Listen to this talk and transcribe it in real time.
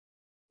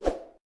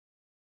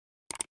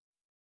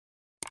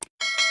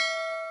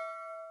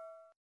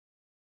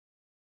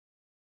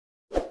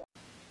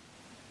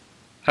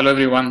Hello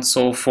everyone.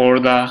 So for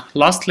the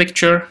last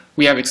lecture,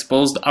 we have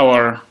exposed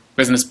our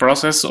business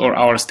process or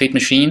our state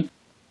machine.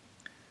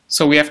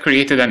 So we have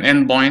created an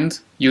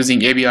endpoint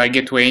using API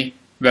gateway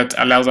that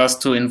allows us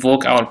to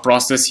invoke our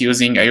process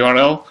using a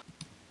URL.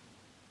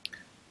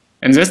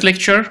 In this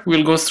lecture,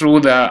 we'll go through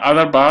the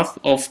other path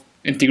of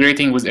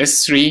integrating with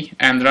S3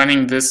 and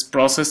running this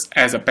process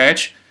as a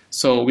batch.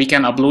 So we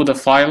can upload a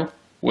file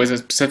with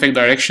specific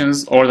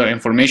directions or the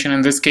information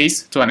in this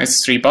case to an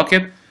S3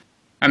 bucket.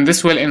 And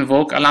this will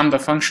invoke a Lambda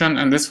function,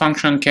 and this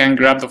function can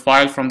grab the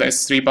file from the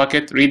S3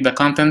 bucket, read the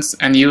contents,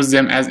 and use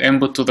them as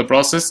input to the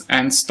process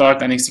and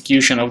start an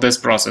execution of this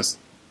process.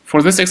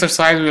 For this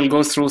exercise, we'll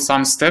go through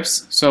some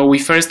steps. So we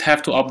first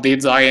have to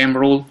update the IAM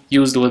rule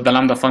used with the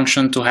Lambda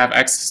function to have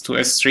access to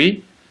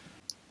S3.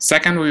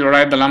 Second, we will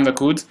write the Lambda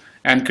code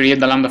and create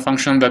the Lambda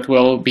function that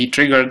will be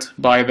triggered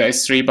by the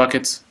S3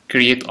 bucket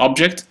create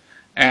object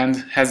and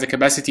has the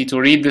capacity to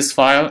read this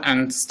file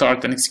and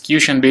start an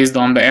execution based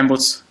on the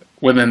inputs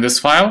within this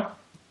file.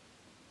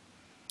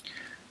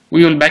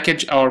 We will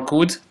package our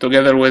code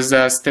together with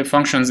the Step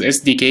Functions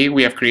SDK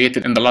we have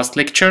created in the last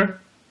lecture.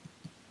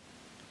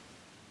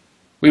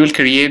 We will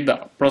create the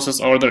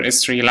process order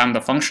S3 Lambda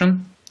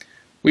function.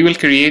 We will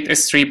create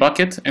S3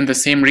 bucket in the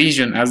same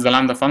region as the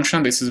Lambda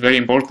function. This is very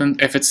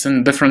important. If it's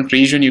in different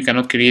region, you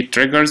cannot create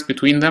triggers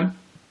between them.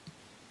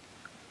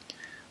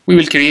 We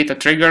will create a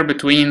trigger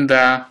between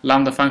the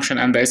Lambda function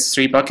and the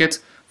S3 bucket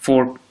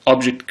for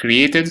object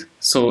created.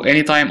 So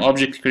anytime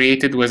object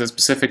created with a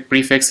specific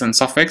prefix and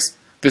suffix,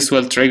 this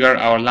will trigger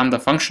our Lambda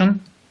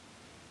function.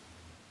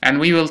 And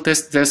we will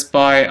test this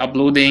by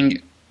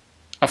uploading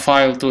a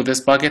file to this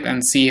bucket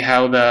and see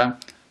how the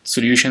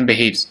solution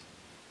behaves.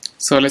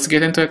 So let's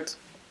get into it.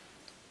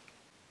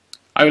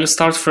 I will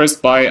start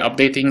first by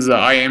updating the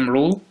IAM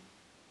rule.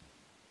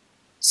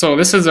 So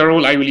this is the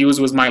rule I will use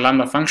with my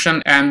Lambda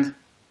function, and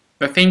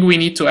the thing we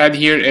need to add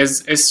here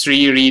is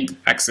S3 read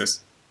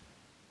access.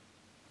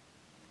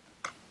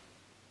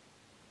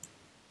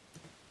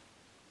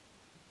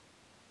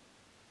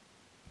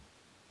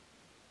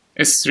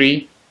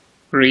 S3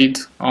 read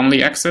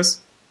only access,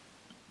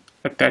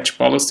 attach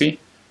policy.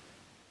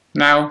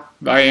 Now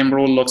the IAM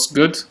rule looks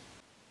good.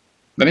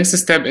 The next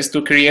step is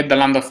to create the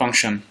Lambda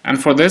function,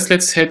 and for this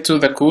let's head to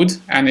the code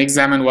and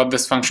examine what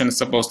this function is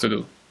supposed to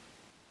do.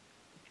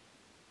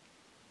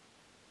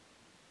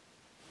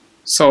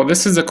 So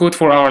this is the code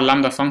for our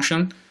Lambda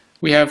function.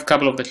 We have a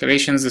couple of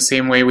declarations the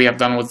same way we have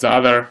done with the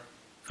other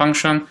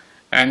function,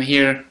 and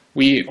here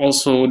we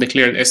also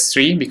declared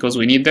S3 because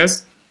we need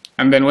this.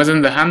 And then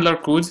within the handler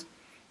code,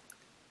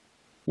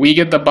 we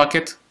get the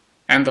bucket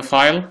and the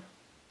file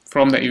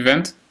from the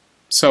event.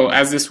 So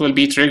as this will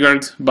be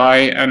triggered by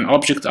an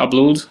object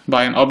upload,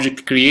 by an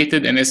object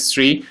created in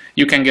S3,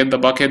 you can get the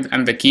bucket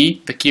and the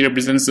key. The key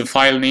represents the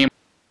file name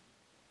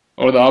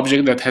or the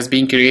object that has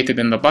been created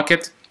in the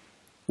bucket.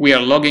 We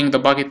are logging the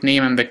bucket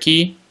name and the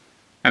key,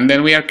 and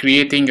then we are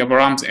creating a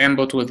params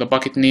input with the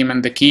bucket name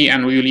and the key,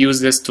 and we will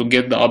use this to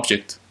get the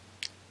object.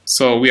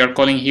 So we are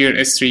calling here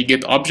S3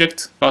 get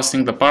object,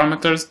 passing the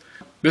parameters.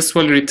 This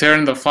will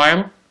return the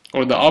file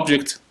or the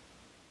object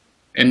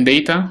in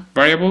data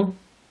variable.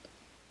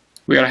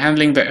 We are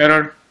handling the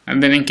error,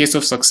 and then in case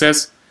of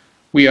success,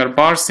 we are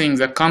parsing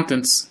the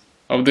contents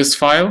of this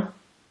file,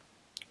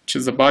 which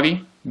is the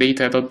body,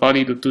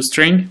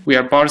 data.body.toString. We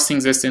are parsing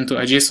this into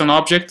a JSON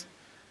object,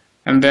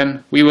 and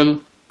then we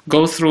will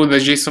go through the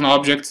JSON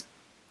object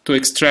to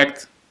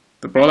extract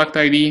the product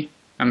ID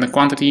and the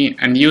quantity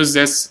and use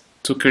this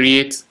to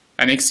create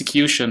an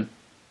execution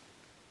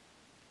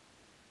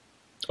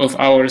of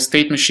our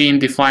state machine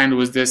defined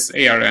with this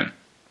ARN.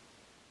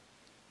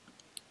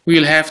 We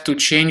will have to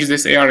change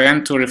this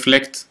ARN to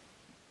reflect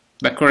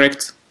the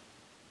correct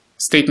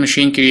state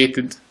machine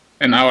created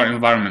in our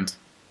environment.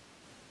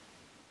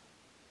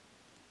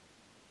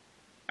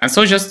 And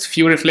so just a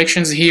few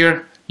reflections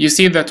here. You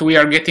see that we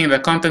are getting the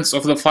contents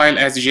of the file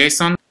as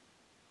JSON,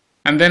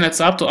 and then it's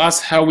up to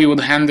us how we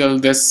would handle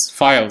this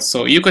file.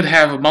 So you could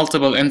have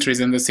multiple entries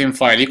in the same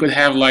file. You could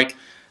have like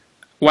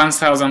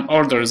 1,000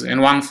 orders in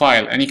one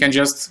file, and you can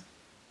just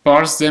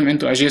parse them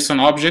into a JSON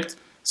object.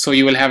 So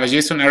you will have a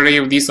JSON array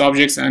of these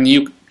objects, and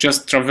you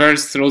just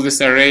traverse through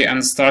this array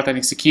and start an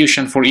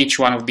execution for each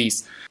one of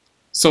these.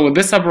 So with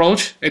this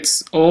approach,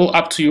 it's all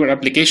up to your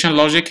application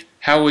logic.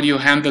 How would you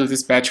handle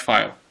this batch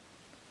file?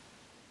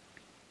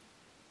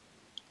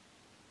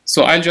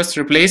 So I'll just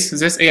replace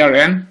this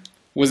ARN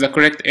with the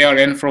correct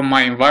ARN from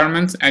my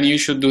environment, and you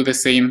should do the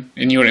same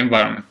in your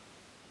environment.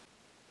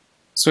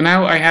 So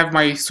now I have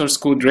my source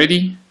code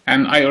ready,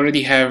 and I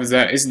already have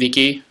the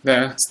SDK,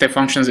 the Step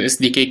Functions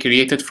SDK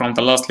created from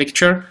the last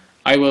lecture.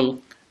 I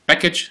will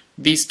package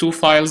these two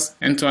files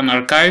into an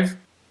archive,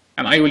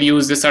 and I will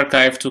use this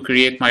archive to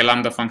create my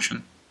Lambda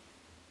function.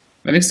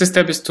 The next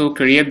step is to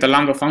create the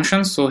Lambda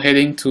function, so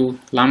heading to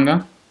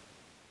Lambda.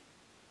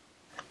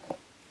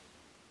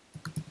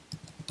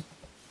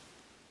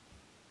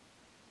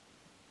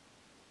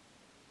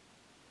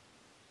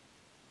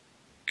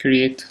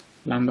 Create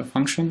Lambda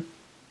function,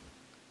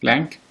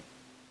 blank,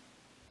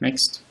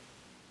 next.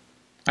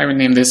 I will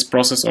name this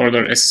process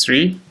order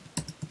S3.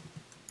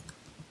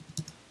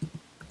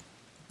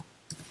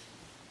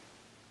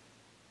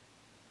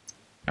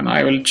 And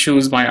I will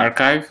choose my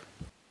archive.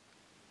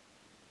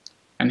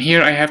 And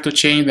here I have to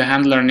change the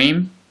handler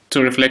name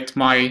to reflect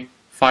my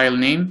file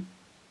name.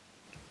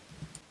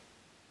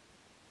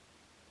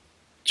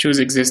 Choose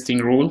existing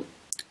rule,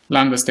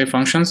 Lambda Step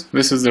Functions.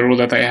 This is the rule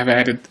that I have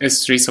added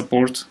S3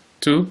 support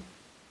to.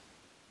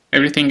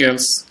 Everything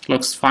else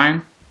looks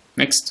fine.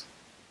 Next,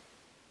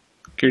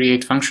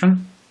 create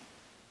function.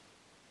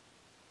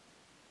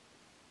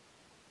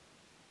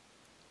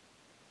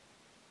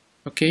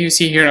 Okay, you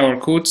see here our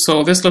code.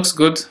 So this looks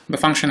good. The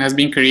function has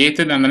been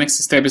created, and the next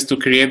step is to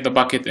create the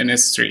bucket in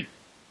S3.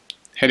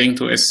 Heading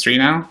to S3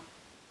 now.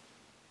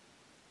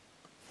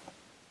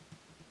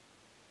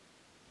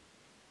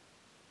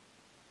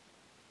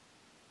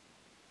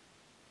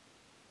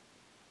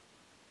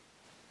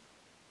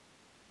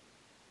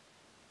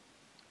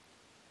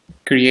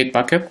 Create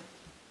bucket.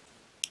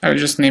 I will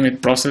just name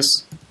it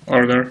process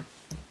order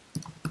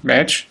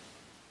batch,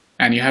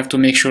 and you have to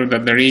make sure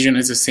that the region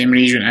is the same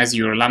region as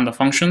your Lambda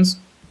functions.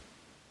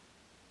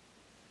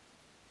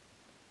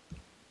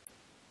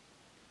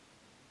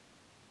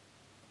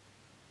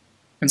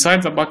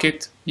 Inside the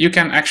bucket, you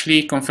can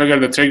actually configure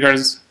the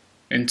triggers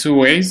in two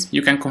ways.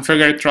 You can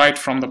configure it right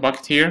from the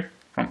bucket here,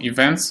 from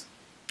events,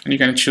 and you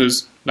can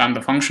choose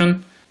Lambda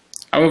function.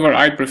 However,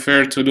 I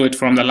prefer to do it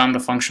from the Lambda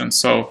function.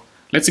 So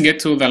let's get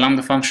to the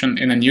Lambda function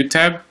in a new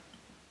tab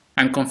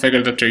and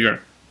configure the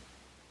trigger.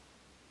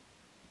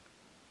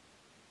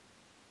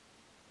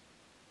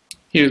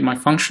 Here's my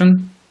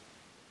function,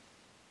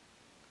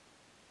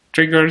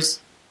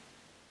 triggers,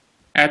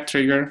 add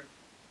trigger.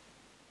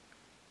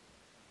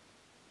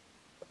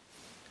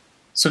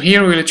 So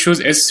here we'll choose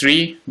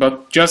S3,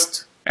 but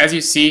just as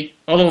you see,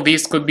 all of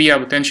these could be a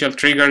potential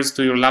triggers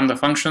to your Lambda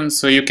function,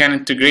 so you can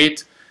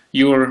integrate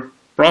your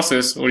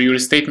process or your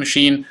state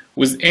machine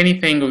with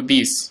anything of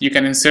these. You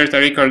can insert a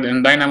record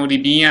in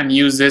DynamoDB and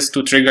use this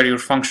to trigger your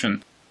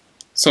function.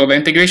 So the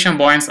integration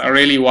points are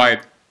really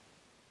wide.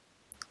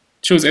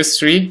 Choose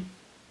S3,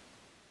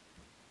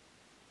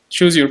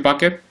 choose your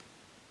bucket,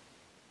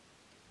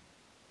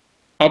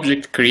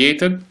 object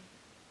created,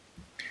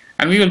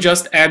 and we will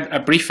just add a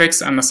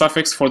prefix and a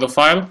suffix for the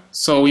file,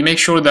 so we make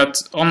sure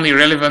that only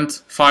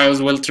relevant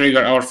files will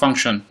trigger our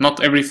function.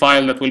 Not every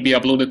file that will be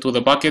uploaded to the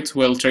bucket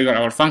will trigger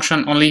our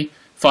function, only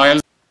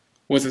files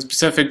with a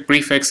specific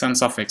prefix and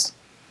suffix.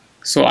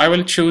 So I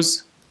will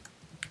choose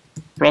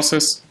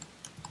process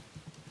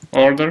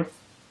order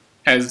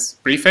as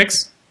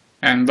prefix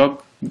and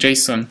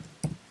 .json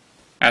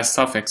as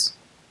suffix.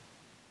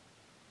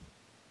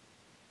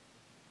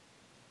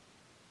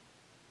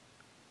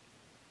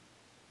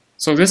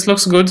 So this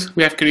looks good.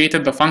 We have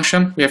created the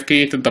function, we have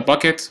created the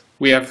bucket,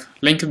 we have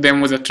linked them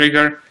with a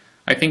trigger.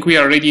 I think we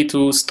are ready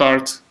to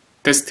start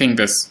testing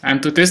this.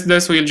 And to test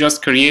this, we'll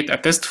just create a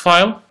test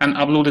file and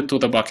upload it to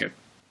the bucket.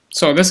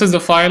 So this is the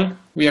file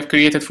we have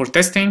created for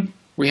testing.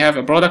 We have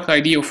a product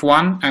ID of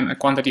 1 and a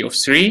quantity of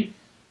 3.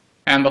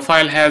 And the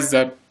file has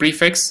the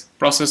prefix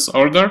process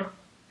order,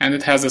 and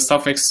it has a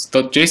suffix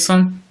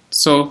 .json.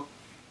 So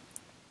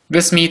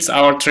this meets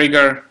our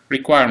trigger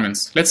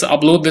requirements. Let's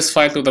upload this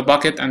file to the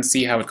bucket and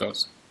see how it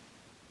goes.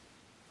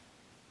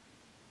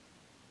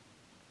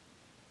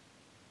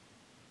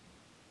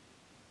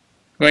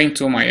 Going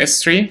to my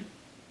S3.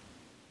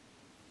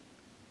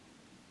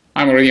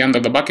 I'm already under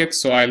the bucket,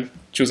 so I'll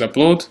choose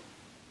upload,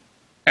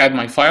 add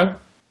my file,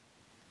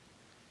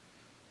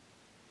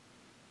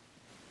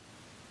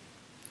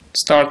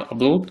 start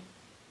upload.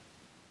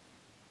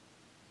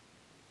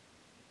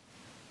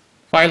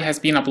 File has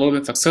been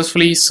uploaded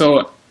successfully,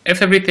 so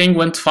if everything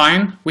went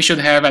fine, we should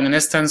have an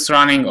instance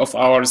running of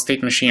our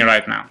state machine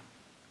right now.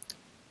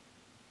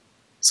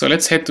 So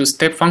let's head to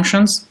Step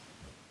Functions.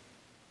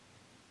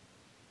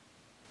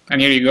 And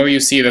here you go, you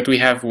see that we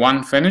have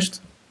one finished.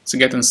 Let's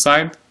get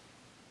inside.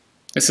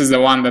 This is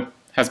the one that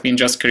has been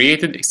just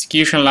created.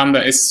 Execution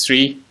Lambda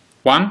S3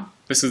 1.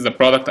 This is the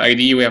product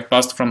ID we have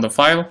passed from the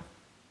file.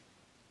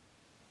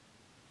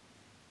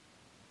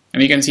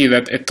 And you can see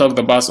that it took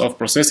the bus of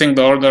processing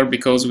the order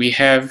because we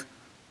have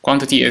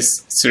quantity is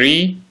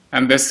 3,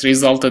 and this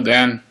resulted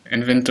in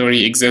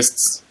inventory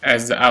exists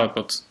as the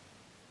output.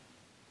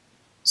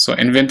 So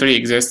inventory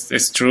exists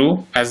is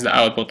true as the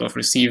output of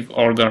receive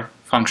order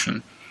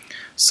function.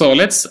 So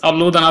let's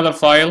upload another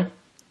file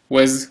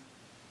with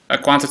a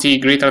quantity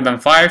greater than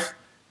 5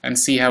 and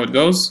see how it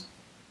goes.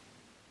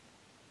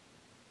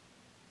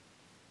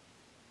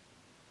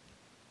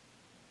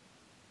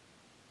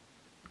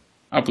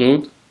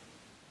 Upload.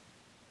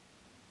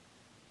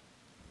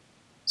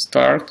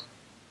 Start.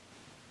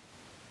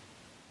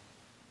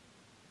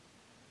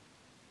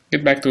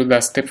 Get back to the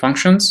step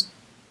functions,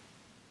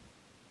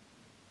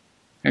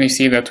 and you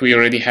see that we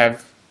already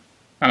have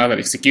another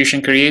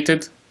execution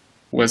created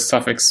with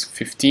suffix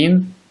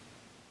 15.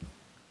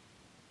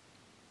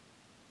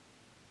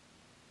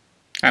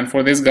 And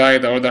for this guy,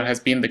 the order has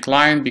been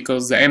declined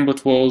because the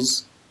input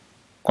was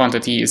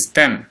quantity is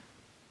 10.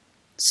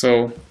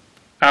 So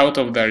out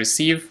of the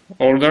receive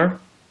order,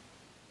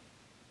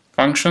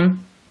 function,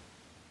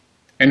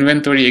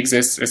 inventory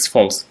exists is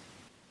false.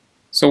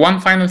 So one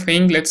final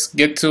thing, let's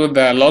get to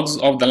the logs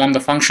of the Lambda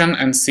function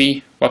and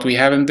see what we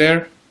have in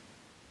there.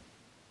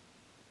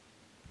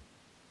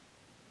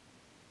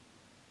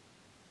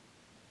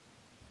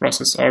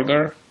 Process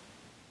order,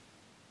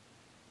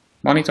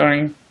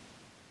 monitoring.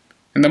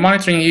 In the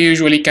monitoring, you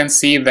usually can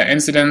see the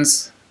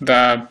incidents,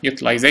 the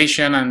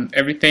utilization and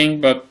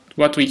everything, but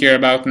what we care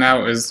about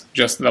now is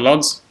just the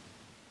logs.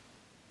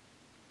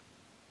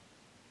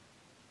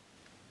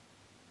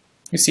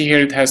 You see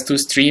here it has two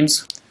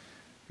streams,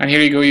 and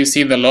here you go, you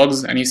see the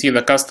logs and you see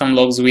the custom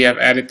logs we have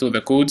added to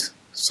the code.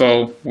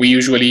 So we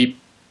usually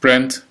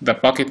print the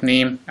bucket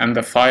name and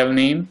the file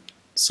name.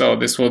 So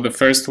this was the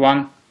first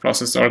one,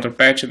 process order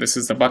patch, this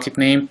is the bucket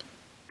name.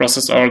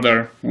 Process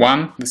order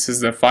 1, this is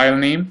the file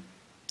name,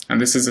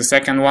 and this is the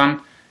second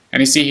one.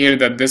 And you see here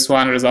that this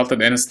one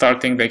resulted in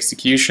starting the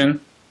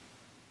execution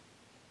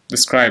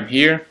described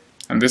here,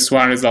 and this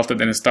one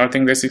resulted in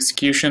starting this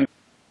execution.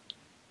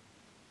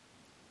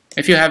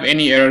 If you have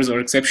any errors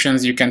or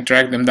exceptions, you can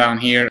track them down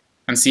here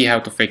and see how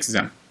to fix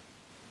them.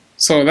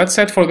 So that's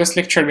it for this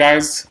lecture,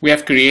 guys. We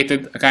have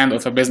created a kind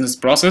of a business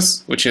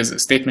process, which is a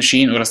state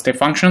machine or a step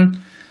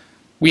function.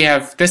 We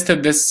have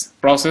tested this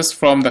process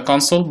from the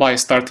console by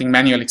starting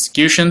manual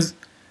executions,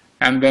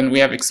 and then we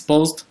have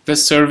exposed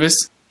this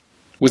service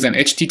with an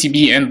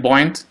HTTP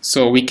endpoint,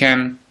 so we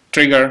can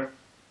trigger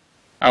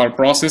our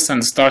process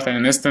and start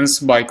an instance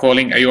by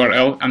calling a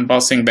URL and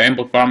passing the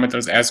input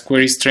parameters as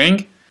query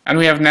string. And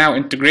we have now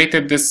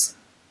integrated this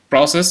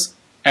process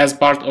as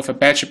part of a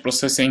batch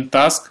processing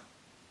task.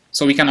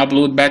 So we can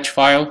upload batch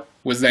file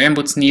with the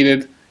inputs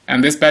needed,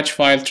 and this batch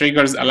file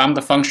triggers a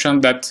Lambda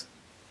function that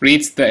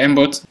reads the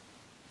input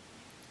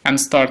and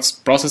starts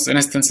process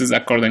instances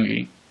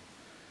accordingly.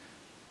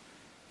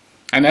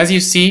 And as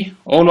you see,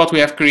 all what we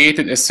have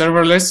created is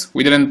serverless.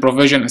 We didn't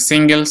provision a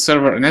single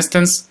server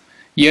instance,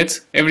 yet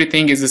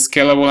everything is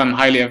scalable and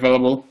highly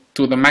available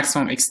to the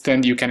maximum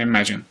extent you can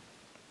imagine.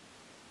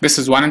 This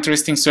is one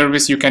interesting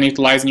service you can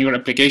utilize in your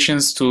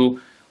applications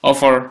to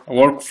offer a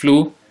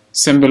workflow,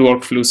 simple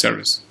workflow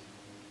service.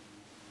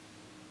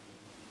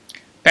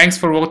 Thanks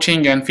for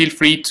watching, and feel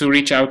free to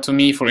reach out to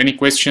me for any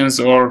questions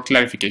or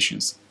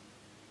clarifications.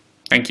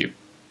 Thank you.